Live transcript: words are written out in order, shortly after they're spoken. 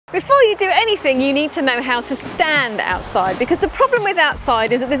Before you do anything, you need to know how to stand outside, because the problem with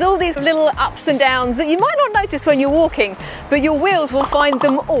outside is that there's all these little ups and downs that you might not notice when you're walking, but your wheels will find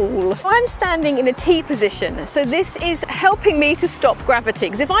them all. I'm standing in a T position, so this is helping me to stop gravity,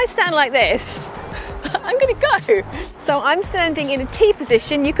 because if I stand like this, I'm going to go. So I'm standing in a T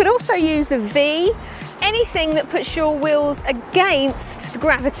position. You could also use a V. Anything that puts your wheels against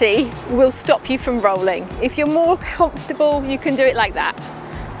gravity will stop you from rolling. If you're more comfortable, you can do it like that.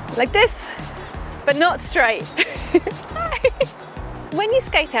 Like this, but not straight. When you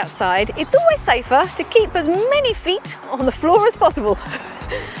skate outside, it's always safer to keep as many feet on the floor as possible.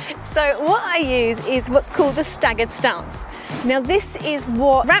 So what I use is what's called a staggered stance. Now this is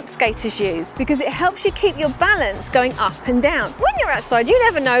what ramp skaters use because it helps you keep your balance going up and down. When you're outside, you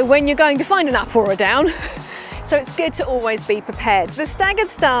never know when you're going to find an up or a down. So it's good to always be prepared. The staggered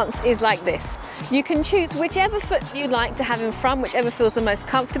stance is like this. You can choose whichever foot you like to have in front, whichever feels the most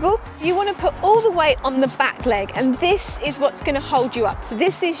comfortable. You want to put all the weight on the back leg, and this is what's going to hold you up. So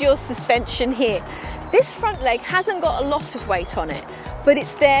this is your suspension here. This front leg hasn't got a lot of weight on it, but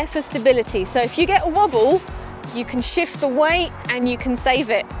it's there for stability. So if you get a wobble, you can shift the weight and you can save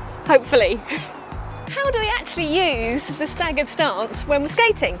it, hopefully. How do we actually use the staggered stance when we're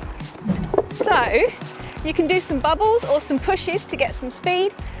skating? So you can do some bubbles or some pushes to get some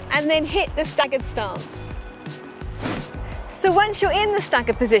speed, and then hit the staggered stance. So once you're in the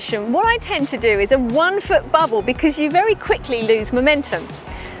staggered position, what I tend to do is a 1 foot bubble because you very quickly lose momentum.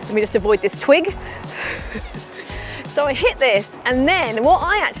 Let me just avoid this twig. So I hit this, and then what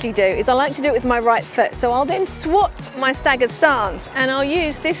I actually do is I like to do it with my right foot. So I'll then swap my staggered stance and I'll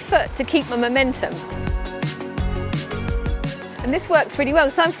use this foot to keep my momentum. And this works really well.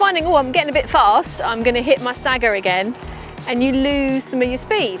 So I'm finding, oh, I'm getting a bit fast. I'm gonna hit my stagger again, and you lose some of your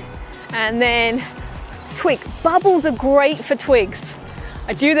speed. And then twig. Bubbles are great for twigs.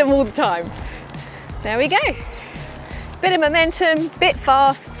 I do them all the time. There we go. Bit of momentum, bit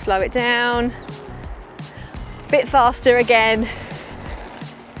fast, slow it down. Bit faster again.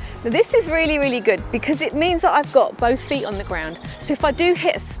 Now this is really, really good because it means that I've got both feet on the ground. So if I do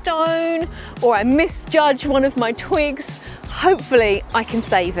hit a stone or I misjudge one of my twigs, hopefully I can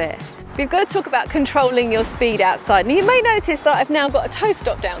save it. We've got to talk about controlling your speed outside. Now you may notice that I've now got a toe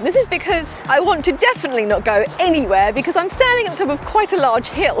stop down. This is because I want to definitely not go anywhere because I'm standing on top of quite a large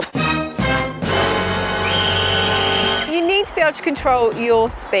hill. You need to be able to control your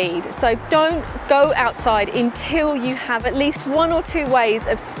speed, so don't go outside until you have at least 1 or 2 ways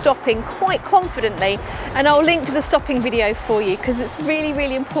of stopping quite confidently, and I'll link to the stopping video for you because it's really,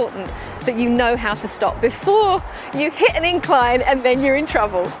 really important that you know how to stop before you hit an incline and then you're in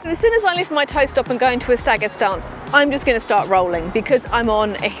trouble. As soon as I lift my toe stop and go into a staggered stance, I'm just going to start rolling because I'm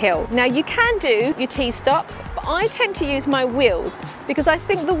on a hill. Now you can do your T-stop, but I tend to use my wheels because I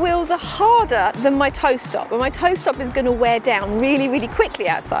think the wheels are harder than my toe stop, and my toe stop is going to wear down really, really quickly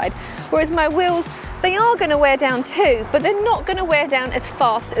outside, whereas my wheels, they are going to wear down too, but they're not going to wear down as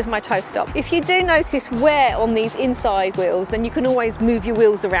fast as my toe stop. If you do notice wear on these inside wheels, then you can always move your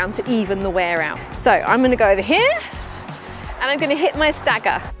wheels around to even the wear out. So I'm going to go over here and I'm going to hit my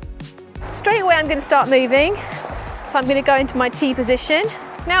stagger. Straight away I'm going to start moving, so I'm going to go into my T position.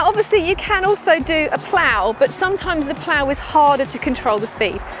 Now obviously you can also do a plough, but sometimes the plough is harder to control the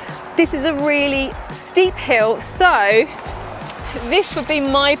speed. This is a really steep hill, so this would be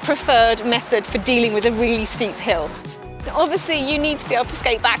my preferred method for dealing with a really steep hill. Now obviously you need to be able to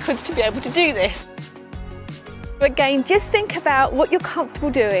skate backwards to be able to do this. Again, just think about what you're comfortable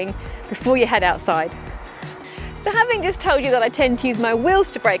doing before you head outside. So having just told you that I tend to use my wheels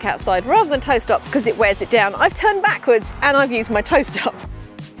to brake outside rather than toe stop because it wears it down, I've turned backwards and I've used my toe stop.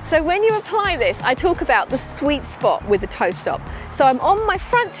 So when you apply this, I talk about the sweet spot with the toe stop. So I'm on my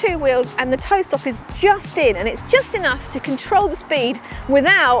front 2 wheels and the toe stop is just in, and it's just enough to control the speed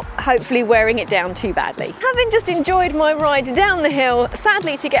without hopefully wearing it down too badly. Having just enjoyed my ride down the hill,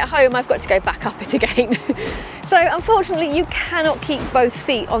 sadly to get home I've got to go back up it again. So unfortunately you cannot keep both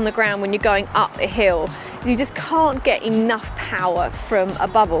feet on the ground when you're going up a hill. You just can't get enough power from a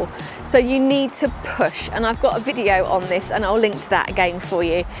bubble. So you need to push, and I've got a video on this and I'll link to that again for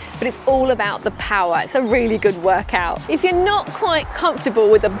you. But it's all about the power. It's a really good workout. If you're not quite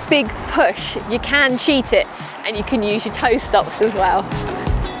comfortable with a big push, you can cheat it and you can use your toe stops as well.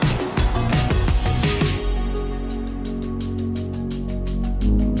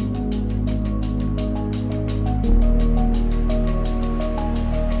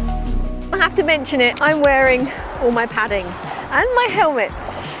 I have to mention it, I'm wearing all my padding and my helmet.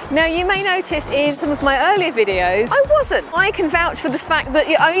 Now you may notice in some of my earlier videos, I wasn't. I can vouch for the fact that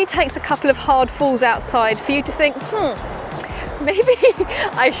it only takes a couple of hard falls outside for you to think, Maybe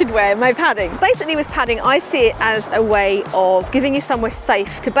I should wear my padding. Basically with padding, I see it as a way of giving you somewhere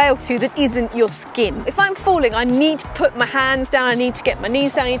safe to bail to that isn't your skin. If I'm falling, I need to put my hands down, I need to get my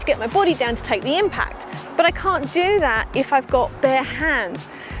knees down, I need to get my body down to take the impact. But I can't do that if I've got bare hands.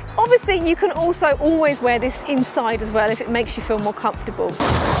 Obviously, you can also always wear this inside as well if it makes you feel more comfortable.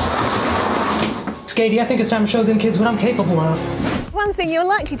 Skatie, I think it's time to show them kids what I'm capable of. One thing you're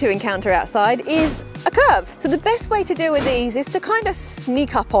likely to encounter outside is a curb. So the best way to deal with these is to kind of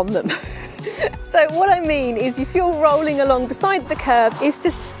sneak up on them. So what I mean is if you're rolling along beside the curb is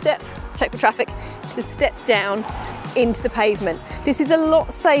to check the traffic, is to step down into the pavement. This is a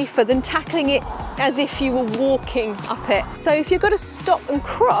lot safer than tackling it as if you were walking up it. So if you've got to stop and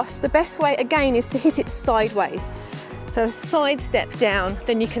cross, the best way again is to hit it sideways. So a side step down,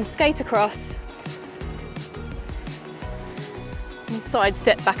 then you can skate across and side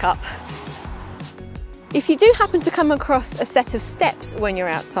step back up. If you do happen to come across a set of steps when you're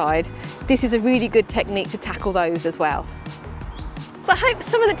outside, this is a really good technique to tackle those as well. So I hope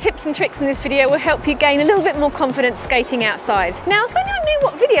some of the tips and tricks in this video will help you gain a little bit more confidence skating outside. Now, if anyone knew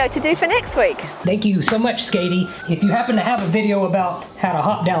what video to do for next week. Thank you so much, Skatie. If you happen to have a video about how to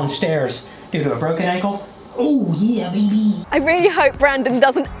hop down stairs due to a broken ankle, oh yeah, baby. I really hope Brandon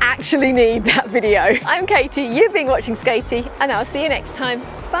doesn't actually need that video. I'm Katie, you've been watching Skatie, and I'll see you next time.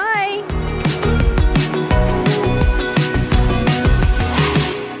 Bye.